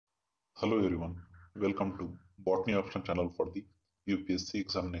Hello everyone, welcome to Botany option channel for the UPSC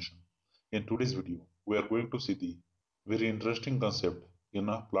examination. In today's video, we are going to see the very interesting concept in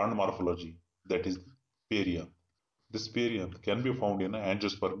a plant morphology, that is the perianth. This perianth can be found in an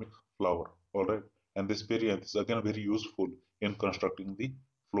angiospermic flower, alright, and this perianth is again very useful in constructing the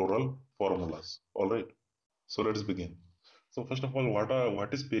floral formulas, alright. So let's begin. So first of all,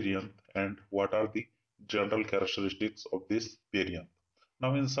 what is perianth and what are the general characteristics of this perianth?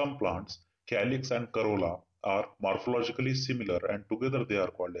 Now, in some plants, calyx and corolla are morphologically similar and together they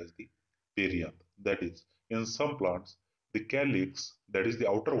are called as the perianth. That is, in some plants, the calyx, that is the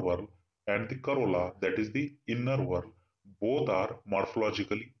outer whorl, and the corolla, that is the inner whorl, both are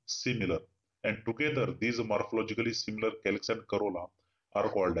morphologically similar. And together, these morphologically similar calyx and corolla are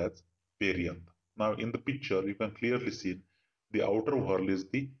called as perianth. Now, in the picture, you can clearly see the outer whorl is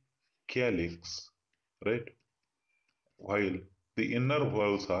the calyx, right? While the inner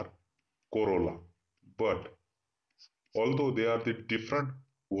whorls are corolla. But although they are the different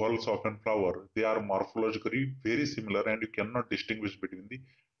whorls of a flower, they are morphologically very similar and you cannot distinguish between the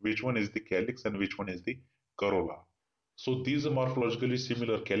which one is the calyx and which one is the corolla. So these morphologically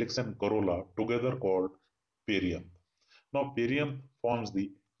similar calyx and corolla together called perianth. Now perianth forms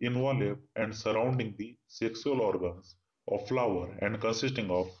the envelope and surrounding the sexual organs of flower and consisting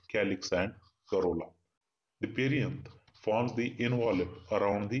of calyx and corolla. The perianth forms the envelope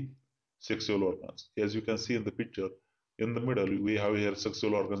around the sexual organs. As you can see in the picture, in the middle we have here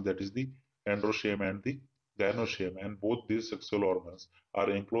sexual organs, that is the androecium and the gynoecium, and both these sexual organs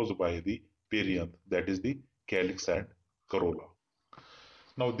are enclosed by the perianth, that is the calyx and corolla.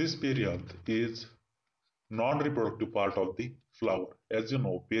 Now this perianth is non-reproductive part of the flower. As you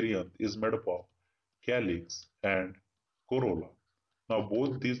know, perianth is made up of calyx and corolla. Now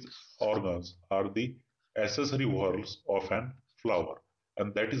both these organs are the accessory whorls of an flower,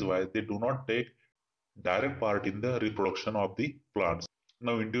 and that is why they do not take direct part in the reproduction of the plants.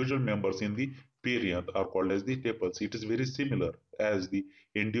 Now individual members in the perianth are called as the tepals. It is very similar as the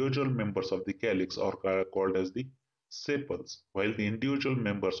individual members of the calyx are called as the sepals, while the individual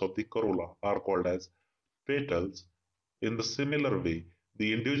members of the corolla are called as petals. In the similar way,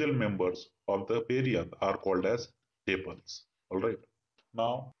 the individual members of the perianth are called as tepals. Alright.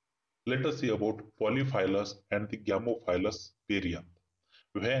 Now let us see about polyphyllous and the Gamophyllous perianth.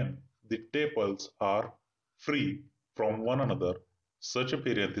 When the tepals are free from one another, such a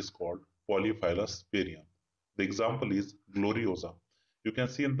perianth is called polyphyllous perianth. The example is Gloriosa. You can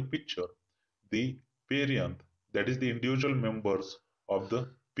see in the picture the perianth, that is the individual members of the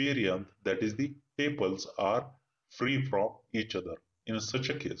perianth, that is the tepals, are free from each other. In such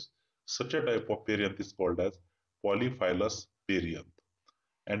a case, such a type of perianth is called as polyphyllous perianth.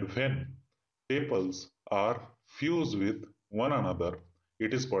 And when tepals are fused with one another,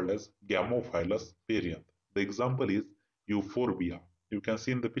 it is called as Gamophyllous perianth. The example is Euphorbia. You can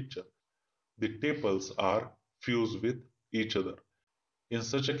see in the picture the tepals are fused with each other. In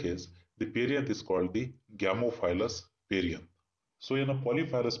such a case, the perianth is called the Gamophyllous perianth. So in a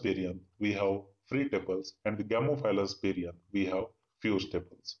polyphyllous perianth, we have free tepals, and the Gamophyllous perianth, we have fused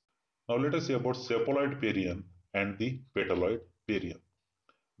tepals. Now let us see about Sepaloid perianth and the Petaloid perianth.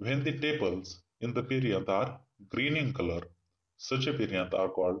 When the tepals in the perianth are green in color, such a perianth are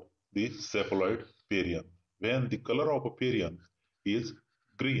called the Sepaloid perianth. When the color of a perianth is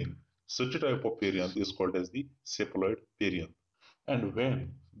green, such a type of perianth is called as the Sepaloid perianth. And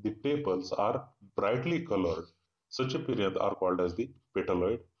when the tepals are brightly colored, such a perianth are called as the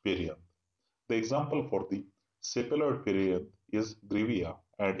Petaloid perianth. The example for the Sepaloid perianth is Grewia,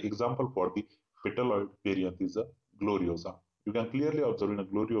 and example for the Petaloid perianth is a Gloriosa. You can clearly observe in a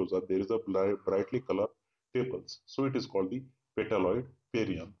Gloriosa there is a brightly colored tepals, so it is called the Petaloid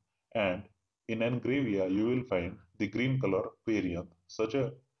perianth. And in an Grewia you will find the green color perianth. Such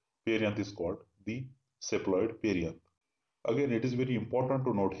a perianth is called the Sepaloid perianth. Again, it is very important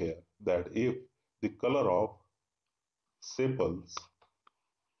to note here that if the color of sepals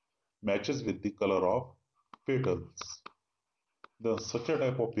matches with the color of petals, then such a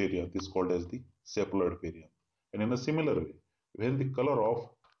type of perianth is called as the Sepaloid perianth. And in a similar way, when the color of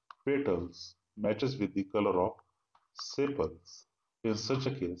petals matches with the color of sepals, in such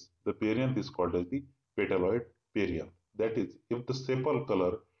a case, the perianth is called as the petaloid perianth. That is, if the sepal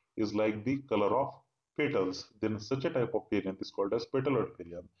color is like the color of petals, then such a type of perianth is called as petaloid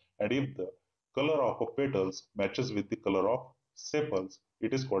perianth. And if the color of petals matches with the color of sepals,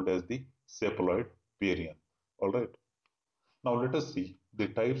 it is called as the sepaloid perianth. Alright. Now let us see the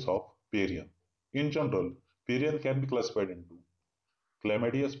types of perianth. In general, perianth can be classified into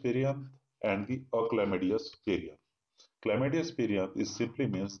chlamydious perianth and the achlamydious perianth. Chlamydius perianth is simply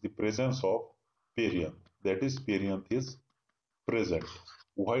means the presence of perianth. That is, perianth is present,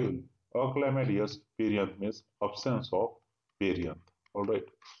 while achlamydious perianth means absence of perianth. Alright,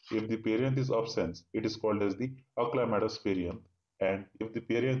 if the perianth is absent, it is called as the achlamydous perianth, and if the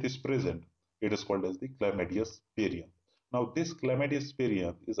perianth is present, it is called as the chlamydious perianth. Now, this chlamydious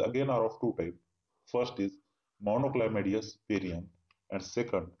perianth is again are of two types. First is monochlamydious perianth, and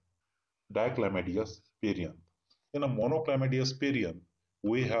second, dichlamydious perianth. In a monochlamydious perianth,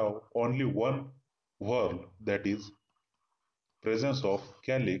 we have only one whorl, that is presence of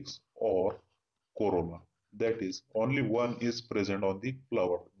calyx or corolla. That is, only one is present on the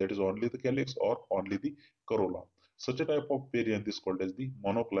flower. That is only the calyx or only the corolla. Such a type of perianth is called as the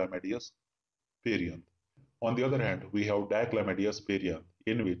monochlamydious perianth. On the other hand, we have dichlamydious perianth,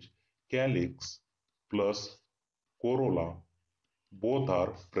 in which calyx plus corolla both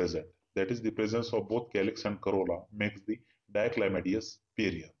are present. That is, the presence of both calyx and corolla makes the dichlamydious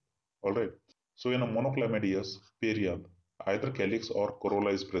perianth. Alright. So in a monochlamydious perianth, either calyx or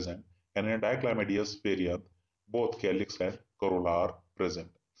corolla is present, and in a dichlamydious perianth, both calyx and corolla are present.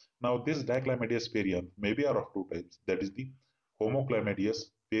 Now this dichlamydious perianth may be of two types, that is the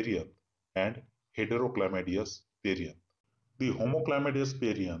homochlamydious perianth and heterochlamydious perianth. The homochlamydious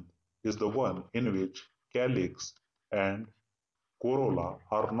perianth is the one in which calyx and corolla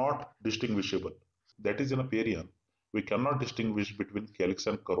are not distinguishable. That is, in a perianth, we cannot distinguish between calyx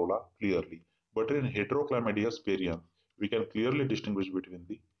and corolla clearly. But in heterochlamydious perianth, we can clearly distinguish between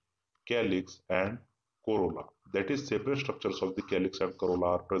the calyx and corolla. That is, separate structures of the calyx and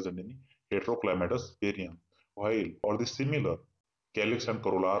corolla are present in the heterochlamydous perianth, while or the similar calyx and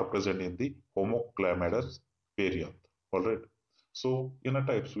corolla are present in the homochlamydous perianth. Alright. So in a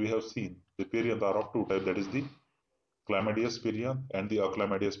types we have seen the perianth are of two types, that is the chlamydious perianth and the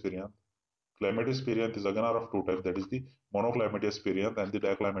achlamydious perianth. Chlamydious perianth is again of two types, that is the monochlamydious perianth and the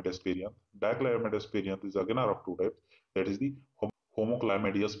dichlamydious perianth. Dichlamydious perianth is again of two types, that is the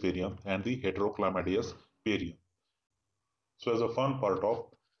homochlamydious perianth and the heterochlamydious perianth. So as a fun part of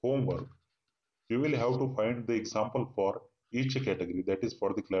homework, you will have to find the example for each category, that is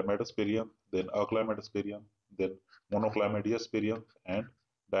for the chlamydious perianth, then achlamydious perianth, then monochlamydious perianth and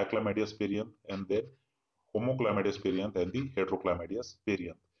dichlamydious perianth, and then homochlamydious perianth and the heterochlamydious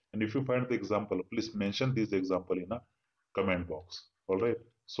perianth. And if you find the example, please mention this example in a comment box. Alright,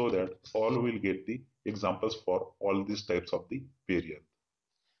 so that all will get the examples for all these types of the perianth.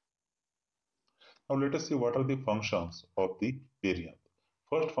 Now let us see what are the functions of the perianth.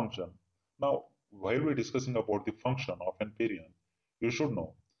 First function. Now while we're discussing about the function of an perianth, you should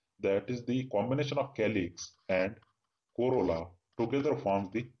know that is the combination of calyx and corolla together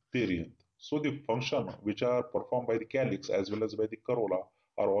forms the perianth. So the function which are performed by the calyx as well as by the corolla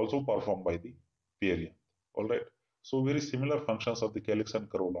are also performed by the perianth. Alright. So very similar functions of the calyx and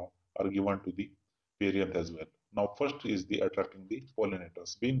corolla are given to the perianth as well. Now first is the attracting the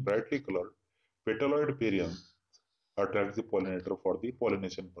pollinators. Being brightly colored, petaloid perianth attracts the pollinator for the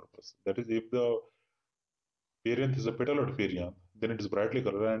pollination purpose. That is, if the perianth is a petaloid perianth, then it is brightly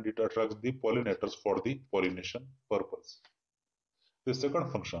colored and it attracts the pollinators for the pollination purpose. The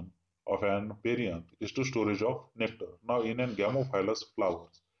second function of an perianth is to storage of nectar. Now in an Gamophyllous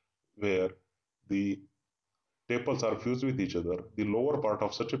flowers, where the tepals are fused with each other, the lower part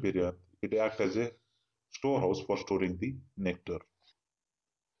of such a perianth, it acts as a storehouse for storing the nectar.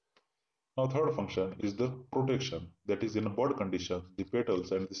 Now third function is the protection. That is, in a bud condition, the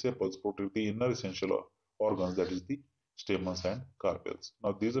petals and the sepals protect the inner essential organs, that is the stamens and carpels.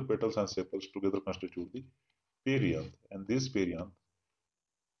 Now these petals and sepals together constitute the perianth, and this perianth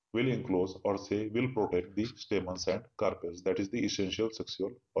will enclose or say will protect the stamens and carpels, that is the essential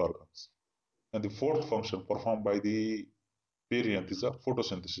sexual organs. And the fourth function performed by the perianth is a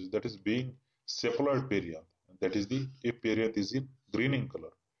photosynthesis, that is being Sepaloid perianth, that is the if perianth is in green in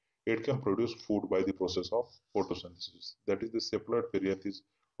color, it can produce food by the process of photosynthesis. That is the Sepaloid perianth is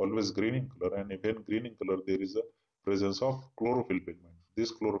always green in color, and if in green in color there is a presence of chlorophyll pigment.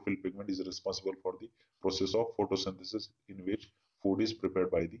 This chlorophyll pigment is responsible for the process of photosynthesis in which food is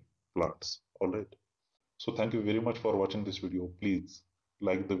prepared by the plants. Alright. So thank you very much for watching this video. Please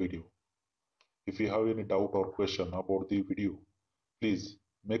like the video. If you have any doubt or question about the video, please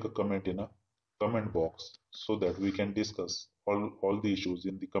make a comment in a comment box so that we can discuss all the issues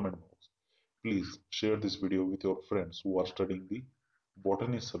in the comment box. Please share this video with your friends who are studying the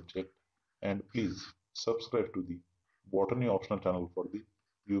botany subject, and please subscribe to the botany optional channel for the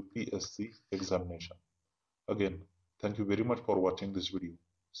UPSC examination. Again, thank you very much for watching this video.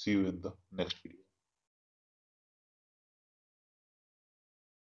 See you in the next video.